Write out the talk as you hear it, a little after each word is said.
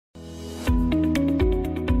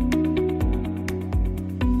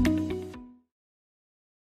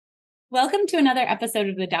Welcome to another episode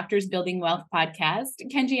of the Doctors Building Wealth podcast.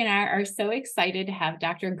 Kenji and I are so excited to have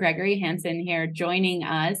Dr. Gregory Hanson here joining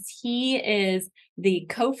us. He is the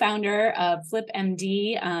co-founder of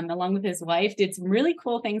FlipMD, along with his wife, did some really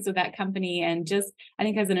cool things with that company and just, I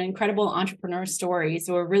think, has an incredible entrepreneur story.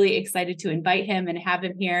 So we're really excited to invite him and have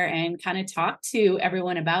him here and kind of talk to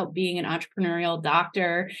everyone about being an entrepreneurial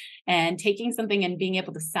doctor and taking something and being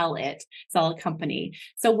able to sell a company.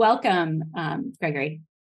 So welcome, Gregory.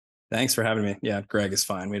 Thanks for having me. Yeah, Greg is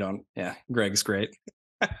fine. Greg's great.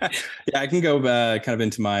 I can go kind of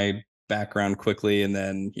into my background quickly and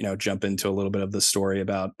then, jump into a little bit of the story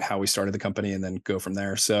about how we started the company and then go from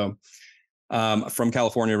there. So from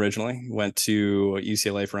California originally, went to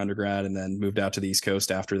UCLA for undergrad and then moved out to the East Coast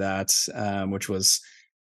after that, which was,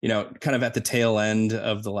 kind of at the tail end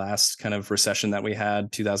of the last kind of recession that we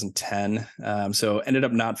had, 2010. So ended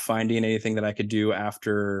up not finding anything that I could do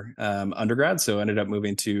after undergrad. So ended up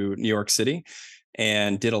moving to New York City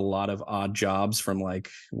and did a lot of odd jobs, from like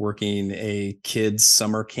working a kids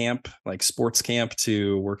summer camp, like sports camp,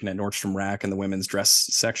 to working at Nordstrom Rack in the women's dress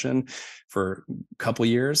section for a couple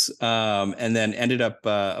years. And then ended up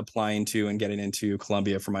applying to and getting into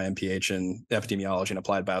Columbia for my MPH in epidemiology and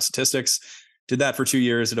applied biostatistics. Did that for 2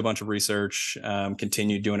 years, did a bunch of research,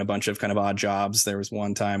 continued doing a bunch of kind of odd jobs. There was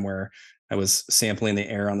one time where I was sampling the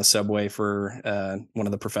air on the subway for one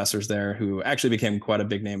of the professors there, who actually became quite a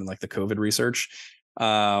big name in like the COVID research.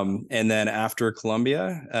 And then after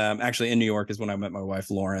Columbia, actually in New York is when I met my wife,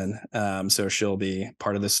 Lauren. So she'll be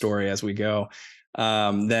part of this story as we go.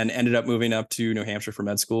 Then ended up moving up to New Hampshire for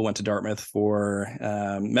med school, went to Dartmouth for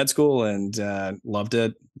med school and loved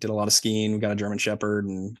it. Did a lot of skiing, got a German Shepherd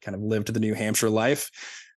and kind of lived the New Hampshire life.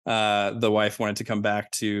 The wife wanted to come back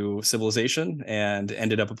to civilization and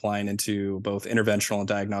ended up applying into both interventional and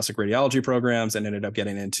diagnostic radiology programs and ended up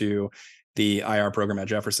getting into the IR program at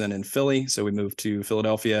Jefferson in Philly. So we moved to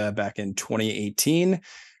Philadelphia back in 2018.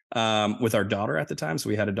 With our daughter at the time. So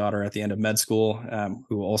we had a daughter at the end of med school,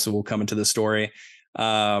 who also will come into the story.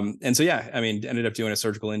 And so, ended up doing a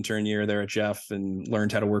surgical intern year there at Jeff and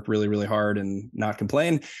learned how to work really, really hard and not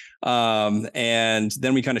complain. And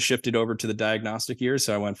then we kind of shifted over to the diagnostic years.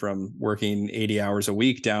 So I went from working 80 hours a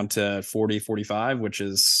week down to 40, 45, which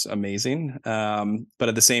is amazing. But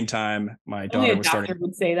at the same time, my daughter was starting.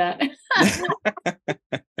 Would say that.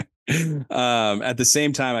 At the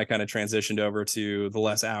same time, I kind of transitioned over to the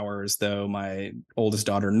less hours, though my oldest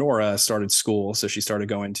daughter, Nora, started school. So she started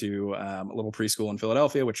going to a little preschool in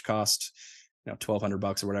Philadelphia, which cost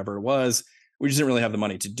 $1,200 or whatever it was. We just didn't really have the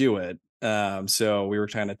money to do it. So we were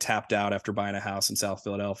kind of tapped out after buying a house in South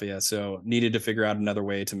Philadelphia. So needed to figure out another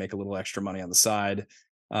way to make a little extra money on the side.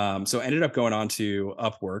 So ended up going on to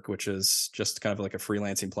Upwork, which is just kind of like a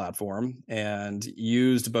freelancing platform, and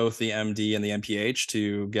used both the MD and the MPH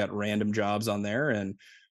to get random jobs on there, and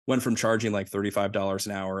went from charging like $35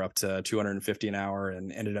 an hour up to $250 an hour,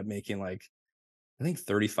 and ended up making like, I think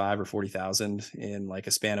 35 or 40,000 in like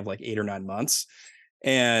a span of like 8 or 9 months.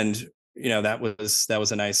 And that was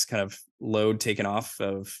a nice kind of load taken off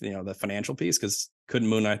of the financial piece, because couldn't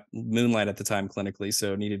moonlight at the time clinically,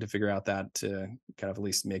 so needed to figure out that to kind of at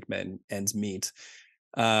least make ends meet.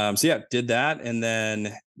 Did that, and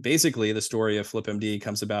then basically the story of FlipMD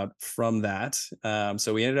comes about from that.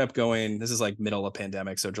 So we ended up going. This is like middle of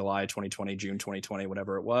pandemic, so July 2020, June 2020,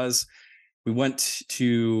 whatever it was. We went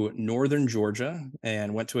to northern Georgia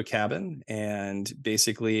and went to a cabin, and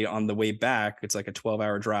basically on the way back, it's like a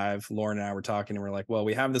 12-hour drive. Lauren and I were talking and we're like, well,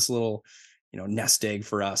 we have this little, nest egg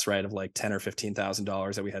for us, right? Of like $10,000 or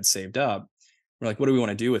 $15,000 that we had saved up. We're like, what do we want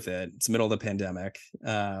to do with it? It's the middle of the pandemic.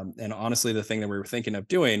 And honestly, the thing that we were thinking of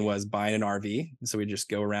doing was buying an RV. So we just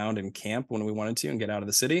go around and camp when we wanted to and get out of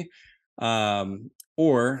the city.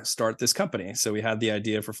 Or start this company. So we had the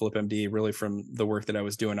idea for FlipMD really from the work that I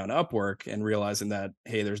was doing on Upwork and realizing that,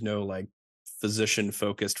 hey, there's no like physician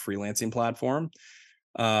focused freelancing platform.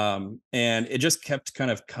 And it just kept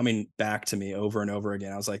kind of coming back to me over and over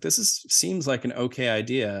again. I was like, seems like an okay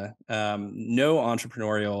idea. No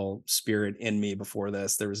entrepreneurial spirit in me before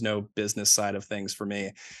this. There was no business side of things for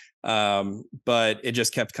me. But it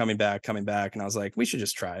just kept coming back. And I was like, we should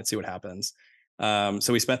just try it, see what happens.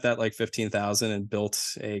 So we spent that like 15,000 and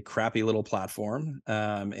built a crappy little platform,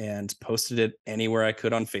 and posted it anywhere I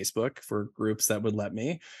could on Facebook for groups that would let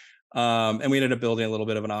me. And we ended up building a little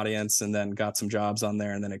bit of an audience and then got some jobs on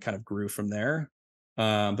there, and then it kind of grew from there.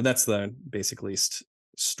 But that's the basically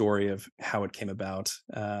story of how it came about.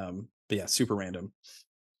 But yeah, super random.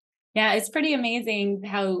 Yeah, it's pretty amazing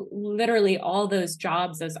how literally all those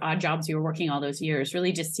jobs, those odd jobs you were working all those years,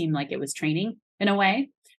 really just seemed like it was training in a way,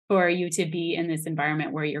 for you to be in this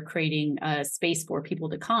environment where you're creating a space for people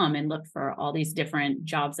to come and look for all these different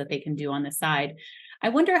jobs that they can do on the side. I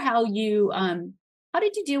wonder how did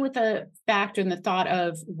you deal with the fact and the thought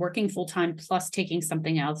of working full-time plus taking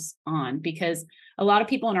something else on? Because a lot of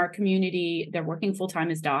people in our community, they're working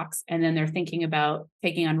full-time as docs, and then they're thinking about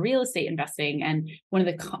taking on real estate investing. And one of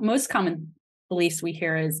the most common beliefs we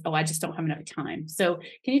hear is, oh, I just don't have enough time. So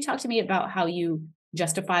can you talk to me about how you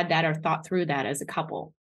justified that or thought through that as a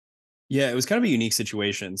couple? Yeah, it was kind of a unique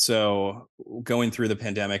situation. So going through the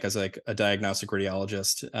pandemic as like a diagnostic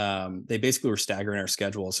radiologist, they basically were staggering our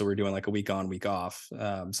schedule. So we are doing like a week on, week off,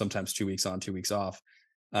 sometimes 2 weeks on, 2 weeks off.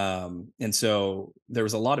 And so there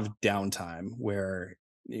was a lot of downtime where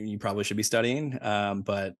you probably should be studying.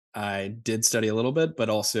 But I did study a little bit, but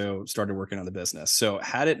also started working on the business. So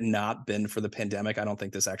had it not been for the pandemic, I don't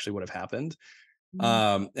think this actually would have happened.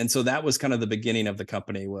 Mm. And so that was kind of the beginning of the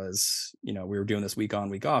company was, we were doing this week on,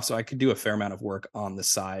 week off. So I could do a fair amount of work on the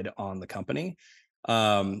side on the company.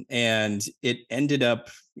 And it ended up,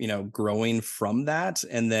 growing from that.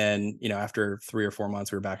 And then, after 3 or 4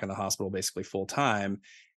 months, we were back in the hospital basically full time.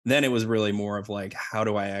 Then it was really more of like, how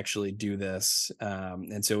do I actually do this?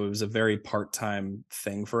 And so it was a very part-time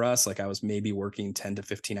thing for us. Like I was maybe working 10 to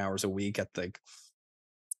 15 hours a week at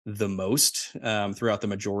the most throughout the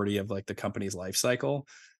majority of like the company's life cycle.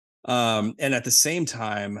 And at the same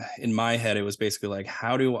time, in my head, it was basically like,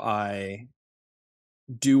 how do I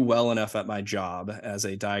do well enough at my job as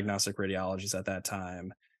a diagnostic radiologist at that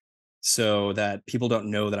time so that people don't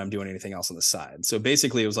know that I'm doing anything else on the side. So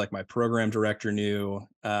basically, it was like my program director knew,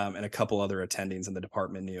 and a couple other attendings in the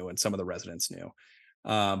department knew, and some of the residents knew.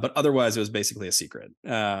 But otherwise, it was basically a secret.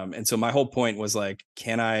 And so my whole point was like,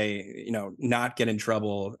 can I, not get in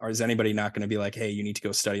trouble? Or is anybody not going to be like, hey, you need to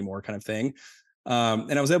go study more kind of thing?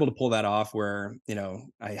 And I was able to pull that off where,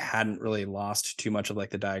 I hadn't really lost too much of like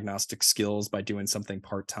the diagnostic skills by doing something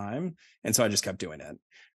part time. And so I just kept doing it.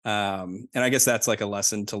 And I guess that's like a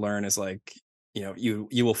lesson to learn is like,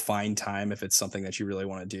 you will find time if it's something that you really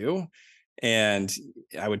want to do. And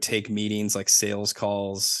I would take meetings like sales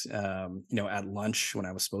calls, at lunch when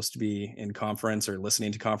I was supposed to be in conference or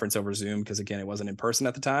listening to conference over Zoom, because again, it wasn't in person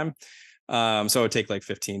at the time. So I would take like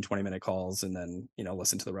 15, 20-minute calls and then,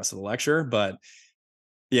 listen to the rest of the lecture. But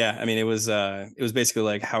yeah, I mean, it was basically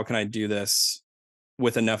like, how can I do this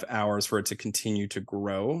with enough hours for it to continue to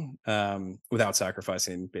grow, without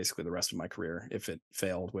sacrificing basically the rest of my career if it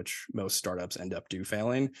failed, which most startups end up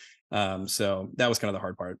failing. So that was kind of the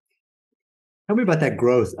hard part. Tell me about that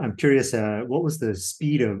growth. I'm curious, what was the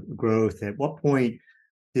speed of growth? At what point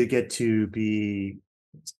did it get to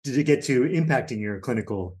impacting your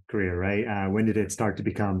clinical career, right? When did it start to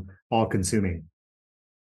become all consuming?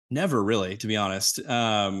 Never really, to be honest.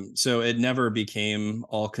 So it never became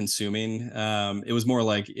all consuming. It was more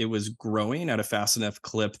like it was growing at a fast enough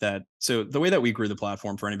clip that, so the way that we grew the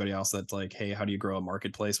platform for anybody else that's like, hey, how do you grow a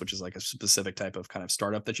marketplace, which is like a specific type of kind of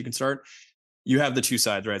startup that you can start? You have the two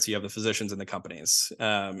sides, right? So you have the physicians and the companies.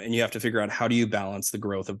 And you have to figure out how do you balance the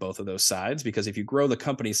growth of both of those sides? Because if you grow the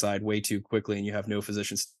company side way too quickly and you have no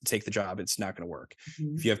physicians to take the job, it's not going to work.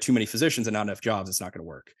 Mhm. If you have too many physicians and not enough jobs, it's not going to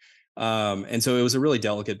work. And so it was a really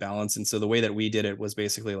delicate balance. And so the way that we did it was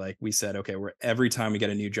basically like we said, okay, we're every time we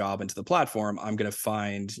get a new job into the platform, I'm going to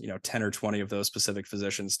find, 10 or 20 of those specific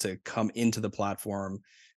physicians to come into the platform,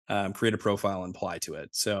 create a profile and apply to it.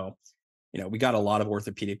 So we got a lot of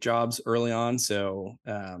orthopedic jobs early on. So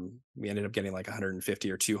we ended up getting like 150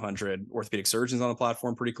 or 200 orthopedic surgeons on the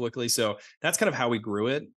platform pretty quickly. So that's kind of how we grew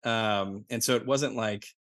it. And so it wasn't like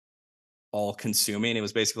all consuming. It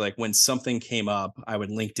was basically like when something came up, I would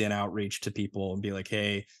LinkedIn outreach to people and be like,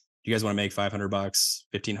 hey, do you guys want to make $500,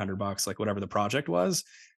 $1,500, like whatever the project was.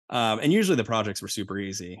 And usually the projects were super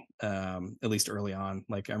easy, at least early on.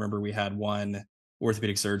 Like I remember we had one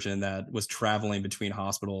orthopedic surgeon that was traveling between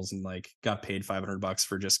hospitals and like got paid $500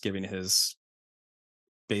 for just giving his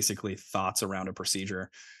basically thoughts around a procedure.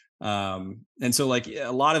 And so like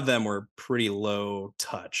a lot of them were pretty low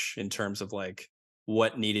touch in terms of like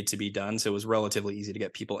what needed to be done. So it was relatively easy to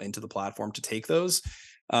get people into the platform to take those.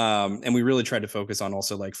 And we really tried to focus on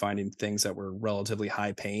also like finding things that were relatively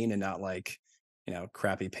high paying and not like,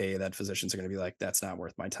 crappy pay that physicians are going to be like, that's not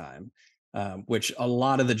worth my time. Which a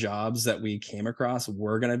lot of the jobs that we came across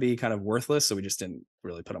were going to be kind of worthless. So we just didn't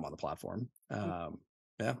really put them on the platform.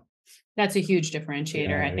 Yeah. That's a huge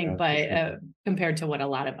differentiator, I think, Yeah, but for sure. compared to what a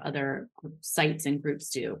lot of other sites and groups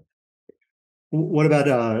do. What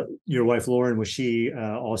about your wife, Lauren? Was she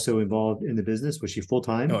also involved in the business? Was she full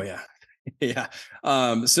time? Oh, yeah. Yeah.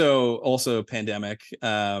 So also pandemic,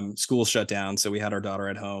 school shut down. So we had our daughter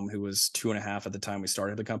at home who was 2.5 at the time we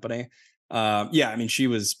started the company. Yeah, I mean, she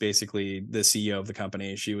was basically the CEO of the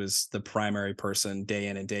company. She was the primary person day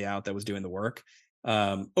in and day out that was doing the work.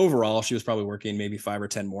 Overall, she was probably working maybe 5 or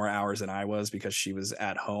 10 more hours than I was because she was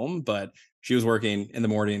at home, but she was working in the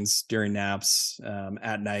mornings during naps,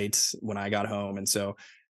 at night when I got home. And so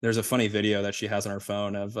there's a funny video that she has on her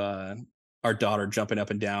phone of our daughter jumping up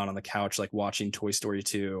and down on the couch, like watching Toy Story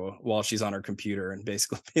 2 while she's on her computer and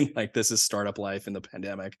basically being like, this is startup life in the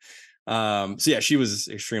pandemic. So yeah, she was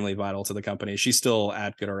extremely vital to the company. She's still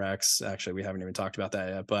at GoodRx. Actually, we haven't even talked about that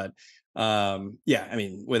yet, but yeah, I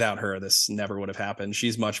mean, without her, this never would have happened.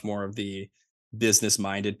 She's much more of the business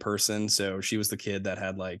minded person. So she was the kid that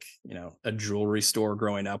had like, a jewelry store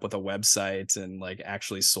growing up with a website and like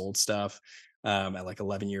actually sold stuff at like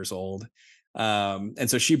 11 years old. And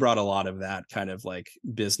so she brought a lot of that kind of like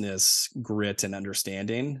business grit and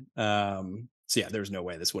understanding. So yeah, there's no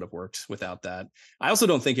way this would have worked without that. I also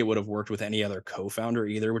don't think it would have worked with any other co-founder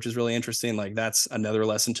either, which is really interesting. Like that's another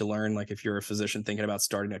lesson to learn. Like if you're a physician thinking about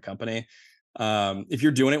starting a company, if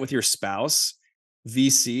you're doing it with your spouse,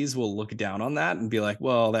 VCs will look down on that and be like,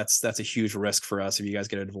 well, that's a huge risk for us. If you guys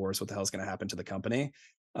get a divorce, what the hell is going to happen to the company?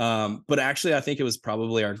 But actually, I think it was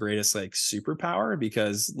probably our greatest like superpower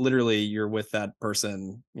because literally you're with that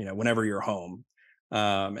person, whenever you're home.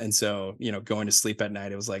 And so, going to sleep at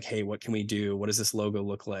night, it was like, hey, what can we do? What does this logo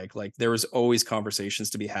look like? Like there was always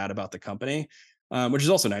conversations to be had about the company, which is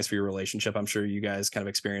also nice for your relationship. I'm sure you guys kind of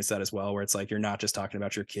experienced that as well, where it's like you're not just talking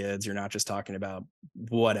about your kids, you're not just talking about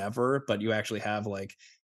whatever, but you actually have like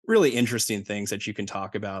really interesting things that you can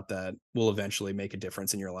talk about that will eventually make a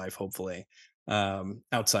difference in your life, hopefully,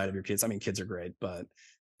 outside of your kids. I mean, kids are great, but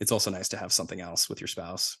it's also nice to have something else with your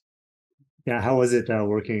spouse. Yeah, how was it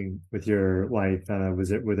working with your wife?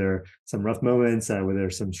 Were there some rough moments? Were there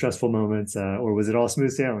some stressful moments, or was it all smooth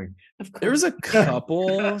sailing? Of course. There was a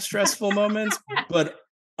couple stressful moments, but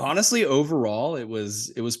honestly, overall, it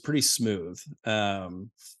was pretty smooth.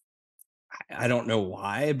 I don't know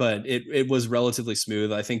why, but it was relatively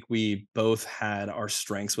smooth. I think we both had our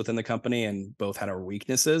strengths within the company and both had our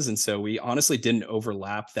weaknesses. And so we honestly didn't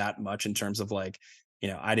overlap that much in terms of like,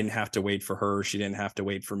 I didn't have to wait for her. She didn't have to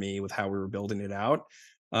wait for me with how we were building it out.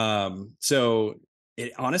 So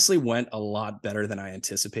it honestly went a lot better than I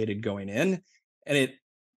anticipated going in. And it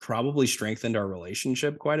probably strengthened our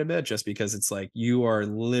relationship quite a bit just because it's like you are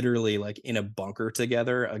literally like in a bunker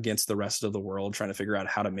together against the rest of the world trying to figure out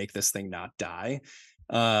how to make this thing not die.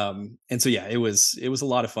 And so yeah, it was a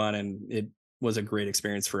lot of fun and it was a great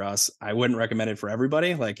experience for us. I wouldn't recommend it for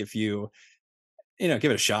everybody. Like if give it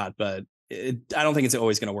a shot, but I don't think it's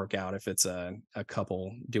always going to work out if it's a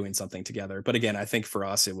couple doing something together. But again, I think for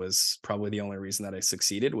us, it was probably the only reason that I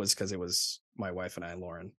succeeded was because it was my wife and I,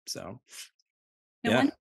 Lauren. So Now, yeah.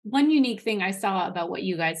 one unique thing I saw about what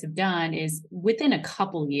you guys have done is within a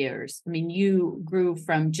couple years, I mean, you grew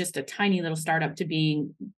from just a tiny little startup to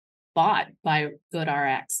being bought by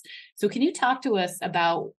GoodRx. So can you talk to us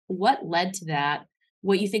about what led to that?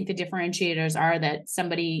 What you think the differentiators are that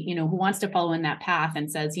somebody, who wants to follow in that path and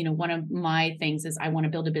says, one of my things is I want to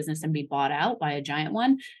build a business and be bought out by a giant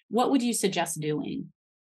one. What would you suggest doing?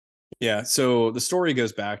 Yeah. So the story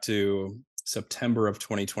goes back to September of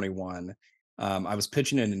 2021. I was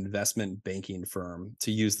pitching an investment banking firm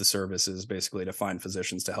to use the services basically to find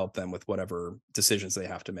physicians to help them with whatever decisions they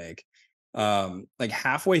have to make. Like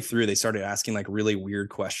halfway through, they started asking like really weird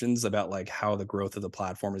questions about like how the growth of the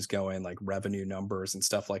platform is going, like revenue numbers and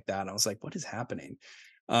stuff like that. And I was like, what is happening?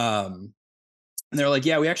 And they're like,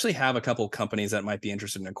 yeah, we actually have a couple companies that might be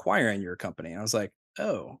interested in acquiring your company. And I was like,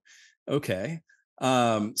 oh, okay.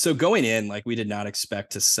 So going in, like we did not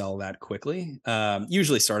expect to sell that quickly.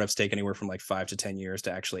 Usually startups take anywhere from like 5 to 10 years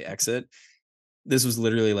to actually exit. This was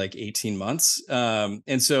literally like 18 months.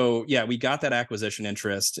 And so, yeah, we got that acquisition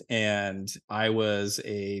interest and I was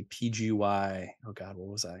a PGY. Oh God, what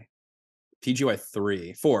was I?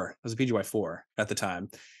 PGY 4. I was a PGY 4 at the time.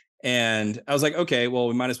 And I was like, okay, well,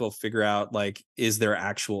 we might as well figure out like, is there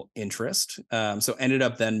actual interest? So ended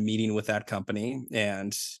up then meeting with that company.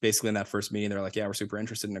 And basically in that first meeting, they're like, yeah, we're super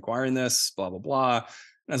interested in acquiring this, blah, blah, blah. And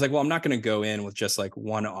I was like, well, I'm not going to go in with just like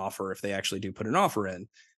one offer if they actually do put an offer in.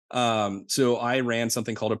 So I ran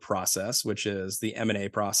something called a process, which is the M&A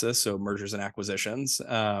process. So mergers and acquisitions.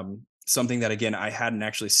 Something that again I hadn't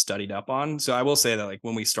actually studied up on. So I will say that like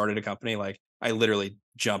when we started a company, like I literally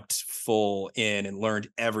jumped full in and learned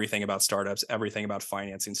everything about startups, everything about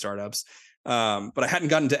financing startups. But I hadn't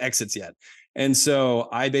gotten to exits yet. And so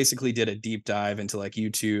I basically did a deep dive into like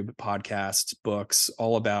YouTube, podcasts, books,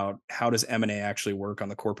 all about how does M&A actually work on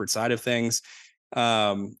the corporate side of things.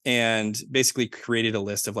 And basically created a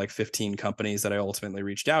list of like 15 companies that I ultimately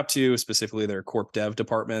reached out to, specifically their corp dev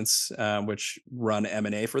departments, which run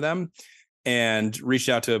M&A for them, and reached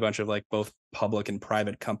out to a bunch of like both public and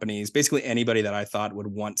private companies, basically anybody that I thought would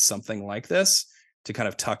want something like this to kind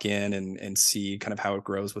of tuck in and see kind of how it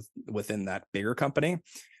grows within that bigger company.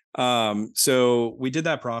 So we did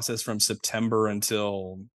that process from September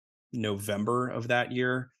until November of that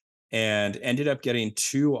year, and ended up getting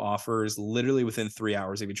 2 offers literally within 3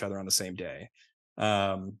 hours of each other on the same day.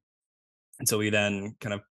 And so we then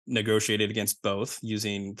kind of negotiated against both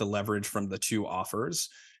using the leverage from the 2 offers.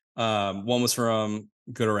 One was from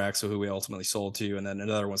GoodRx, who we ultimately sold to, and then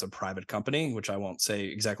another was a private company, which I won't say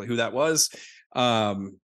exactly who that was.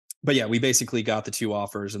 But yeah, we basically got the 2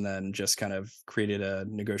 offers and then just kind of created a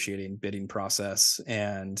negotiating bidding process,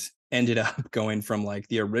 and ended up going from like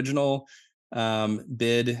the original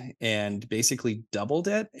bid and basically doubled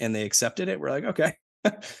it, and they accepted it. We're like, okay.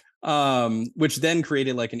 Which then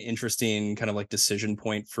created like an interesting kind of like decision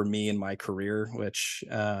point for me in my career, which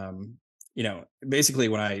basically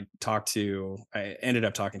when I ended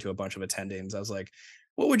up talking to a bunch of attendings. I was like,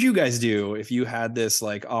 what would you guys do if you had this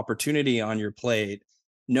like opportunity on your plate,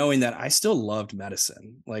 knowing that I still loved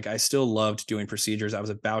medicine? Like I still loved doing procedures. I was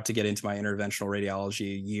about to get into my interventional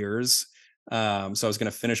radiology years. So I was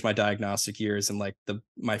going to finish my diagnostic years, and like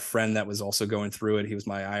my friend that was also going through it, he was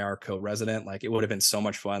my IR co-resident. Like it would have been so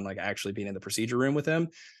much fun, like actually being in the procedure room with him.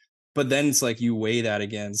 But then it's like you weigh that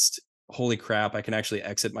against, holy crap, I can actually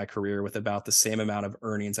exit my career with about the same amount of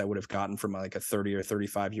earnings I would have gotten from like a 30 or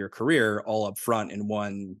 35-year career all up front in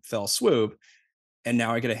one fell swoop. And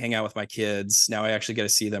now I get to hang out with my kids. Now I actually get to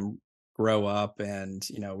see them grow up, and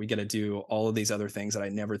we get to do all of these other things that I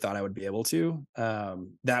never thought I would be able to.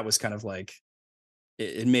 That was kind of like,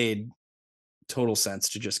 it made total sense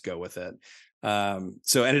to just go with it.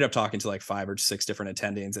 So I ended up talking to like 5 or 6 different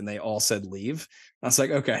attendings, and they all said leave. I was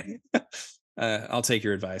like, okay, I'll take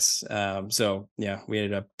your advice. So yeah, we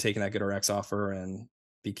ended up taking that GoodRx offer and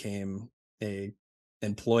became a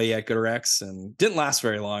employee at GoodRx, and didn't last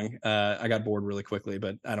very long. I got bored really quickly,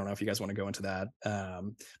 but I don't know if you guys want to go into that.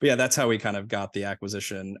 But yeah, that's how we kind of got the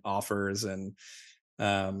acquisition offers. And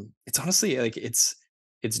it's honestly like it's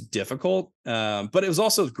difficult, but it was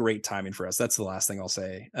also great timing for us. That's the last thing I'll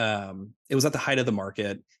say. It was at the height of the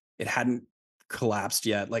market. It hadn't collapsed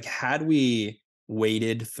yet. Like had we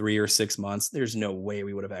waited 3 or 6 months, there's no way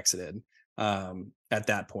we would have exited. At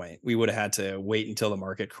that point, we would have had to wait until the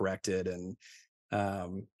market corrected and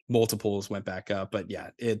multiples went back up. But yeah,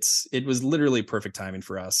 it was literally perfect timing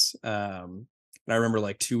for us. And I remember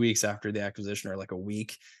like 2 weeks after the acquisition, or like a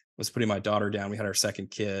week, was putting my daughter down. We had our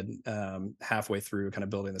second kid halfway through kind of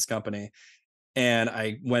building this company. And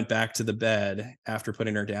I went back to the bed after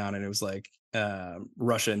putting her down, and it was like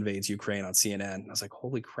Russia invades Ukraine on CNN. I was like,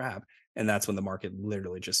 holy crap. And that's when the market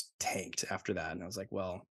literally just tanked after that. And I was like,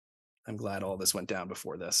 well, I'm glad all this went down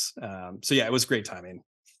before this. So yeah, it was great timing.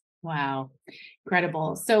 Wow.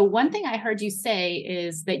 Incredible. So one thing I heard you say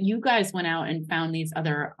is that you guys went out and found these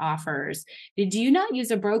other offers. Did you not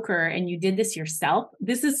use a broker and you did this yourself?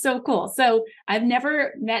 This is so cool. So I've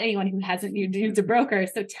never met anyone who hasn't used a broker.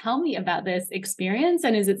 So tell me about this experience.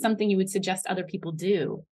 And is it something you would suggest other people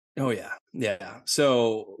do? Oh yeah. Yeah.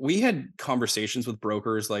 So we had conversations with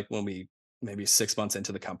brokers like when we maybe 6 months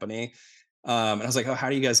into the company. And I was like, oh,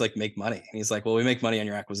 how do you guys like make money? And he's like, well, we make money on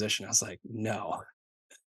your acquisition. I was like, no.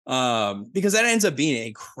 Because that ends up being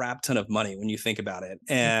a crap ton of money when you think about it.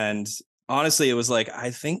 And honestly, it was like, I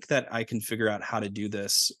think that I can figure out how to do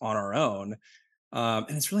this on our own. And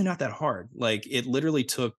it's really not that hard. Like it literally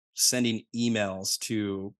took sending emails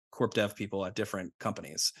to corp dev people at different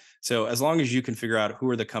companies. So as long as you can figure out who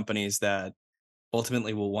are the companies that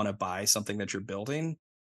ultimately will want to buy something that you're building,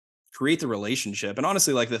 create the relationship. And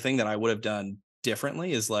honestly, like the thing that I would have done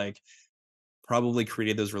differently is like probably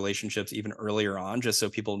created those relationships even earlier on, just so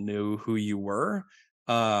people knew who you were.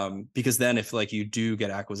 Because then if like you do get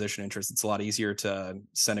acquisition interest, it's a lot easier to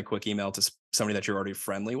send a quick email to somebody that you're already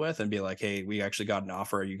friendly with and be like, hey, we actually got an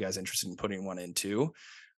offer. Are you guys interested in putting one in too?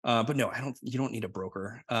 But no, you don't need a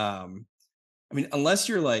broker. I mean, unless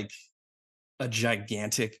you're like a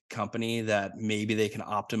gigantic company that maybe they can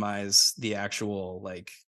optimize the actual like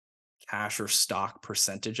cash or stock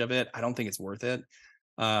percentage of it, I don't think it's worth it.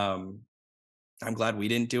 I'm glad we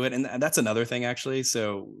didn't do it. And that's another thing actually.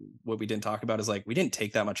 So what we didn't talk about is like, we didn't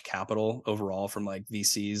take that much capital overall from like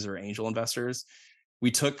VCs or angel investors. We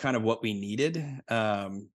took kind of what we needed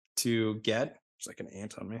to get. There's like an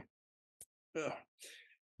ant on me.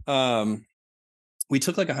 Ugh. we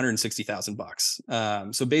took like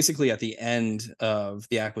 $160,000. So basically at the end of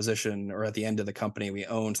the acquisition, or at the end of the company, we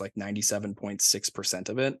owned like 97.6%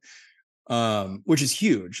 of it, which is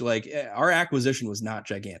huge. Like our acquisition was not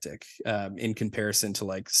gigantic in comparison to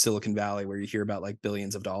like Silicon Valley, where you hear about like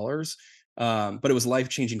billions of dollars. But it was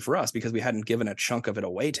life-changing for us because we hadn't given a chunk of it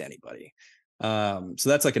away to anybody. So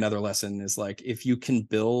that's like another lesson, is like, if you can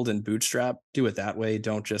build and bootstrap, do it that way.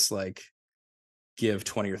 Don't just like give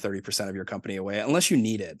 20 or 30% of your company away unless you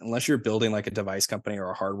need it, unless you're building like a device company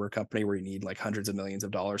or a hardware company where you need like hundreds of millions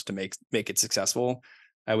of dollars to make it successful.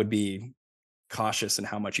 I would be cautious in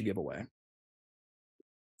how much you give away.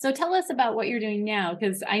 So tell us about what you're doing now,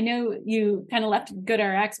 because I know you kind of left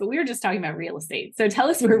GoodRx, but we were just talking about real estate. So tell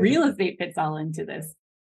us where real estate fits all into this.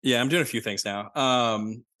 Yeah, I'm doing a few things now.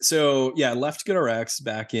 So yeah, I left GoodRx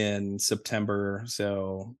back in September,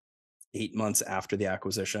 so 8 months after the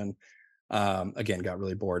acquisition. Again, got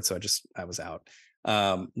really bored, so I was out.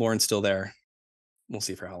 Lauren's still there. We'll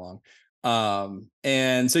see for how long.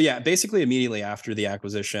 And so yeah, basically immediately after the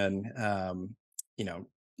acquisition,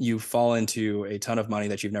 you fall into a ton of money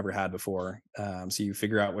that you've never had before. So you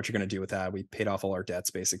figure out what you're going to do with that. We paid off all our debts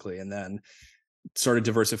basically, and then started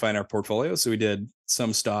diversifying our portfolio. So we did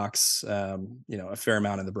some stocks, a fair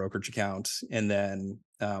amount in the brokerage account, and then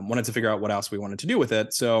wanted to figure out what else we wanted to do with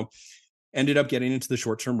it. So ended up getting into the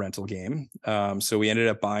short-term rental game. So we ended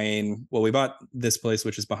up we bought this place,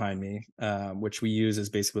 which is behind me, which we use as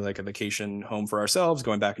basically like a vacation home for ourselves,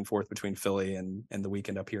 going back and forth between Philly and the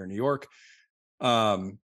weekend up here in New York.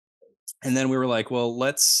 And then we were like, well,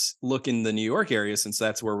 let's look in the New York area, since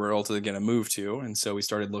that's where we're ultimately going to move to. And so we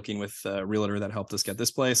started looking with a realtor that helped us get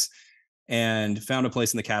this place, and found a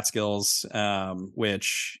place in the Catskills,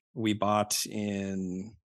 which we bought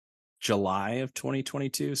in July of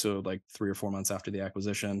 2022. So like 3 or 4 months after the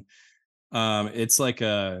acquisition. It's like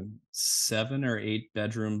a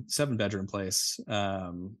 7-bedroom place,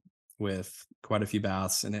 with quite a few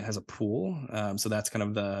baths, and it has a pool. So that's kind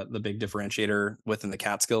of the big differentiator within the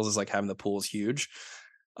Catskills, is like having the pool is huge.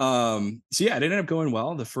 So yeah, it ended up going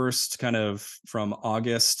well. The first kind of from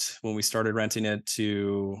August when we started renting it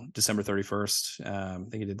to December 31st, I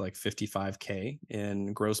think it did like 55K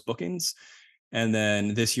in gross bookings. And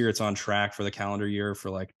then this year it's on track for the calendar year for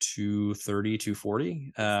like 230,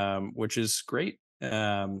 240, which is great.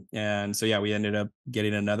 And so, yeah, we ended up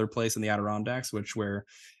getting another place in the Adirondacks, which we're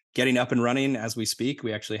getting up and running as we speak.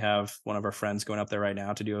 We actually have one of our friends going up there right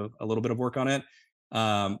now to do a little bit of work on it.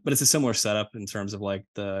 But it's a similar setup in terms of like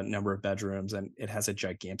the number of bedrooms, and it has a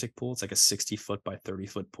gigantic pool. It's like a 60-foot by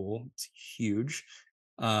 30-foot pool. It's huge.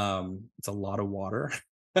 It's a lot of water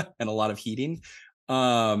and a lot of heating.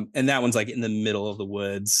 And that one's like in the middle of the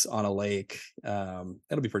woods on a lake.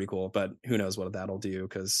 It'll be pretty cool, but who knows what that'll do,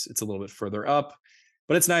 because it's a little bit further up,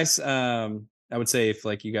 but it's nice. I would say if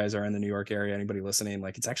like you guys are in the New York area, anybody listening,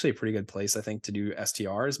 like it's actually a pretty good place, I think, to do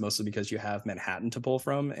STRs, mostly because you have Manhattan to pull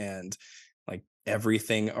from, and like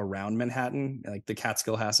everything around Manhattan. Like the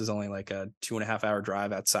Catskill House is only like a 2.5-hour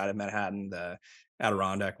drive outside of Manhattan. The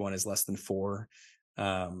Adirondack one is less than 4.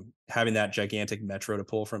 Having that gigantic metro to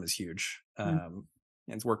pull from is huge.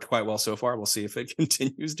 And it's worked quite well so far. We'll see if it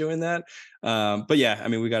continues doing that. But yeah, I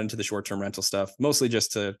mean, we got into the short-term rental stuff mostly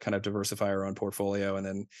just to kind of diversify our own portfolio. And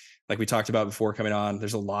then, like we talked about before coming on,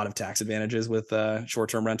 there's a lot of tax advantages with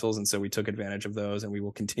short-term rentals. And so we took advantage of those, and we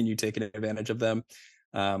will continue taking advantage of them.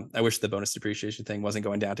 I wish the bonus depreciation thing wasn't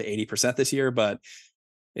going down to 80% this year, but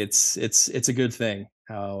it's a good thing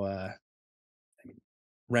how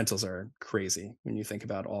rentals are crazy when you think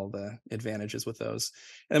about all the advantages with those.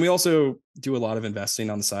 And we also do a lot of investing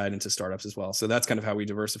on the side into startups as well. So that's kind of how we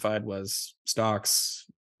diversified, was stocks,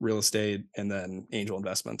 real estate, and then angel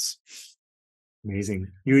investments. Amazing.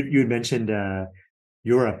 You had mentioned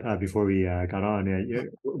Europe before we got on.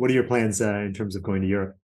 What are your plans in terms of going to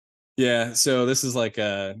Europe? Yeah, so this is like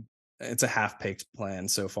it's a half-baked plan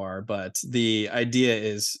so far, but the idea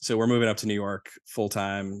is, so we're moving up to New York full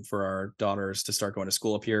time for our daughters to start going to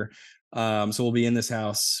school up here. So we'll be in this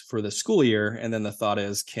house for the school year, and then the thought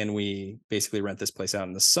is, can we basically rent this place out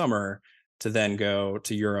in the summer to then go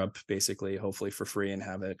to Europe, basically, hopefully for free, and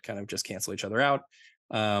have it kind of just cancel each other out.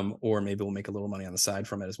 Or maybe we'll make a little money on the side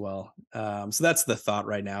from it as well. So that's the thought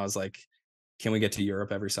right now, is like, can we get to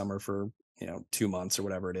Europe every summer for 2 months or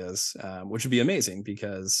whatever it is, which would be amazing,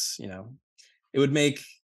 because it would make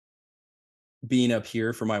being up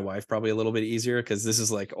here for my wife probably a little bit easier, because this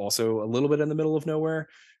is like also a little bit in the middle of nowhere.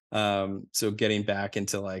 So getting back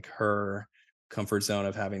into like her comfort zone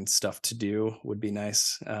of having stuff to do would be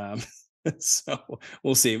nice. So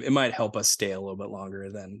we'll see. It might help us stay a little bit longer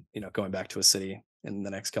than going back to a city in the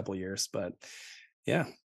next couple of years. But yeah.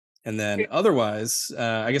 And then otherwise,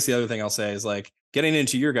 I guess the other thing I'll say is like getting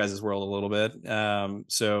into your guys' world a little bit.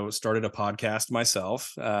 So started a podcast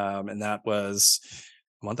myself, and that was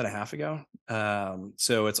a month and a half ago.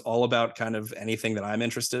 So it's all about kind of anything that I'm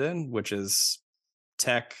interested in, which is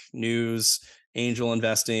tech, news, angel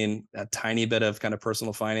investing, a tiny bit of kind of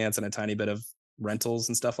personal finance, and a tiny bit of rentals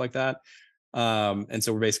and stuff like that. And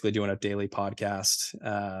so we're basically doing a daily podcast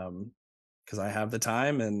because I have the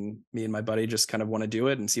time, and me and my buddy just kind of want to do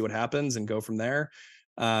it and see what happens and go from there.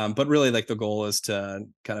 But really, like the goal is to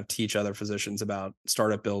kind of teach other physicians about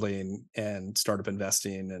startup building and startup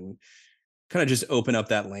investing, and kind of just open up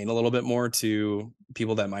that lane a little bit more to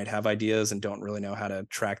people that might have ideas and don't really know how to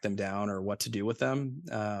track them down or what to do with them.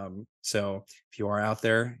 So if you are out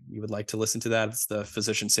there, you would like to listen to that, it's the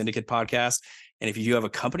Physician Syndicate podcast. And if you do have a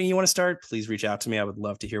company you want to start, please reach out to me. I would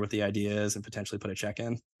love to hear what the idea is and potentially put a check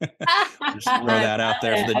in. Just throw that out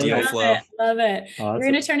there for the deal flow. Love it. Awesome. We're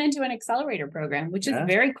going to turn into an accelerator program, which is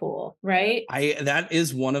very cool, right? That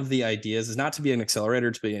is one of the ideas, is not to be an accelerator,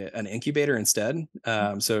 to be an incubator instead.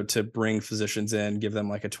 So to bring physicians in, give them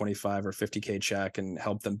like a 25 or 50K check and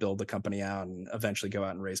help them build the company out and eventually go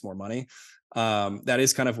out and raise more money. That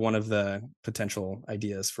is kind of one of the potential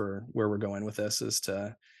ideas for where we're going with this, is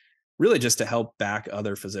to really just to help back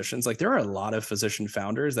other physicians. Like there are a lot of physician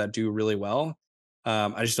founders that do really well.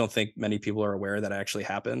 I just don't think many people are aware that actually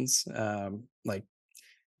happens. Like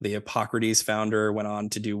the Hippocrates founder went on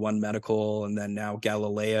to do One Medical, and then now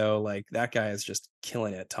Galileo, like that guy is just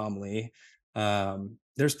killing it. Tom Lee.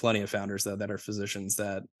 There's plenty of founders though that are physicians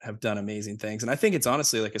that have done amazing things. And I think it's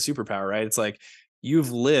honestly like a superpower, right? It's like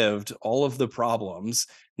you've lived all of the problems.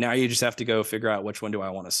 Now you just have to go figure out which one do I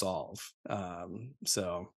want to solve.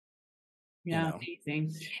 Yeah,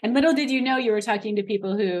 amazing. And little did you know, you were talking to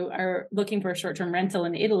people who are looking for a short-term rental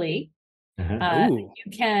in Italy. You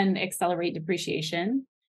can accelerate depreciation,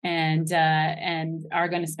 and we're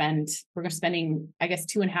going to spending, I guess,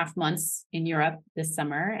 2.5 months in Europe this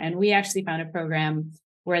summer. And we actually found a program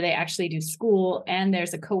where they actually do school, and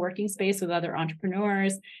there's a co-working space with other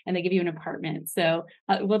entrepreneurs, and they give you an apartment. So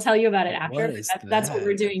we'll tell you about it after. That's what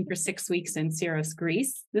we're doing for 6 weeks in Syros,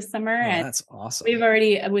 Greece this summer. And that's awesome. We've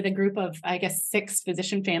already, with a group of, I guess, 6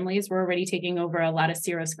 physician families, we're already taking over a lot of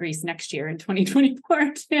Syros, Greece next year in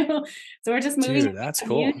 2024 too. So we're just moving to the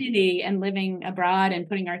community and living abroad and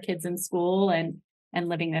putting our kids in school and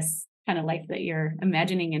living this kind of life that you're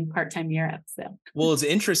imagining in part-time Europe. So, well, it's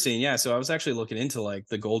interesting. Yeah. So I was actually looking into like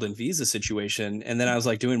the golden visa situation, and then I was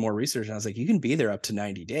like doing more research, and I was like, you can be there up to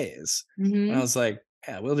 90 days. And I was like,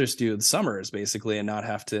 yeah, we'll just do the summers basically and not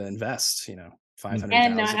have to invest, $500,000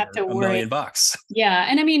 and not have to worry. $1 million. Yeah.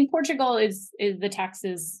 And I mean, Portugal is the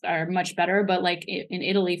taxes are much better, but like in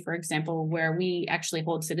Italy, for example, where we actually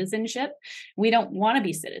hold citizenship, we don't want to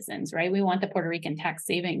be citizens, right? We want the Puerto Rican tax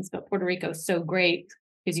savings, but Puerto Rico is so great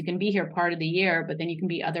because you can be here part of the year, but then you can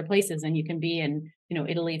be other places, and you can be in,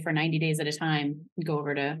 Italy for 90 days at a time, and go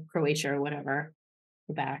over to Croatia or whatever,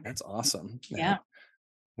 go back. That's awesome. Yeah.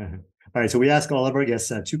 All right. So we ask all of our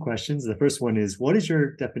guests 2 questions. The first one is, what is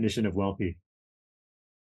your definition of wealthy?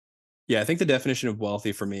 Yeah, I think the definition of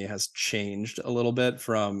wealthy for me has changed a little bit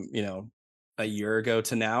from, a year ago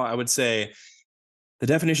to now. I would say the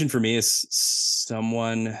definition for me is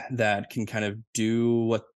someone that can kind of do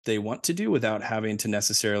what they want to do without having to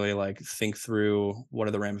necessarily like think through what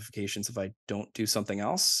are the ramifications if I don't do something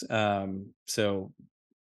else. So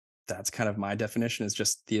that's kind of my definition, is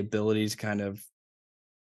just the ability to kind of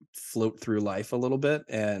float through life a little bit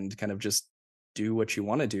and kind of just do what you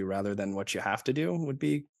want to do rather than what you have to do, would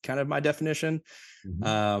be kind of my definition.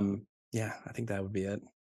 Yeah, I think that would be it.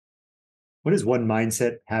 What is one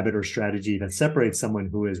mindset, habit, or strategy that separates someone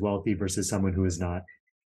who is wealthy versus someone who is not?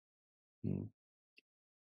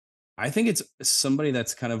 I think it's somebody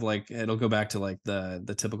that's kind of like, it'll go back to like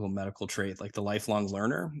the typical medical trait, like the lifelong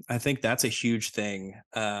learner. I think that's a huge thing.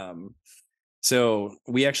 So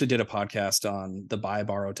we actually did a podcast on the buy,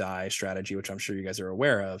 borrow, die strategy, which I'm sure you guys are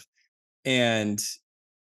aware of. And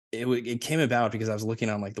it came about because I was looking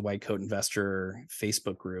on like the White Coat Investor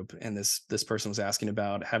Facebook group, and this person was asking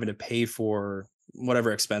about having to pay for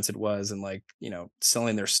whatever expense it was, and like,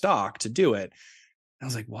 selling their stock to do it. I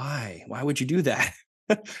was like, why would you do that?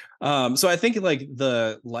 So I think like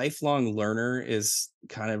the lifelong learner is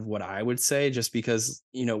kind of what I would say, just because,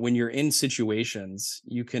 when you're in situations,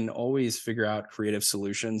 you can always figure out creative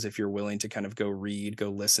solutions if you're willing to kind of go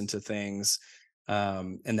listen to things.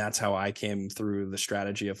 And that's how I came through the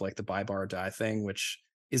strategy of like the buy, borrow, die thing, which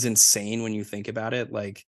is insane when you think about it.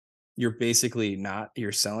 Like you're basically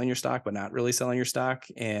you're selling your stock, but not really selling your stock.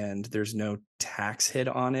 And there's no tax hit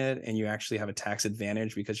on it. And you actually have a tax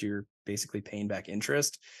advantage because you're basically paying back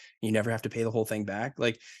interest. You never have to pay the whole thing back.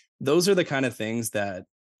 Like those are the kind of things that,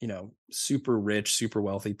 super rich, super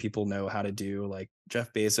wealthy people know how to do. Like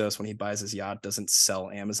Jeff Bezos, when he buys his yacht, doesn't sell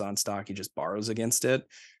Amazon stock, he just borrows against it.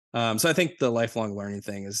 So I think the lifelong learning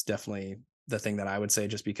thing is definitely the thing that I would say,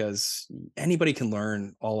 just because anybody can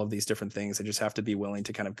learn all of these different things. They just have to be willing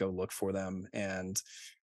to kind of go look for them and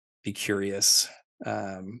be curious.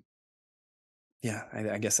 Yeah,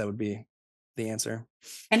 I guess that would be the answer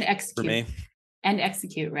And for execute. me. And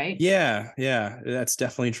execute, right? Yeah, that's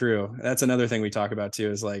definitely true. That's another thing we talk about too,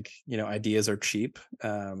 is like, ideas are cheap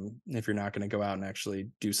if you're not going to go out and actually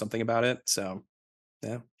do something about it. So,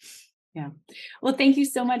 yeah. Yeah. Well, thank you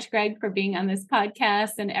so much, Greg, for being on this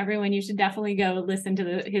podcast. And everyone, you should definitely go listen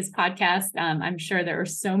to his podcast. I'm sure there are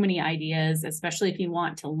so many ideas, especially if you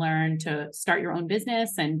want to learn to start your own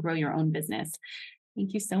business and grow your own business.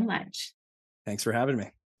 Thank you so much. Thanks for having me.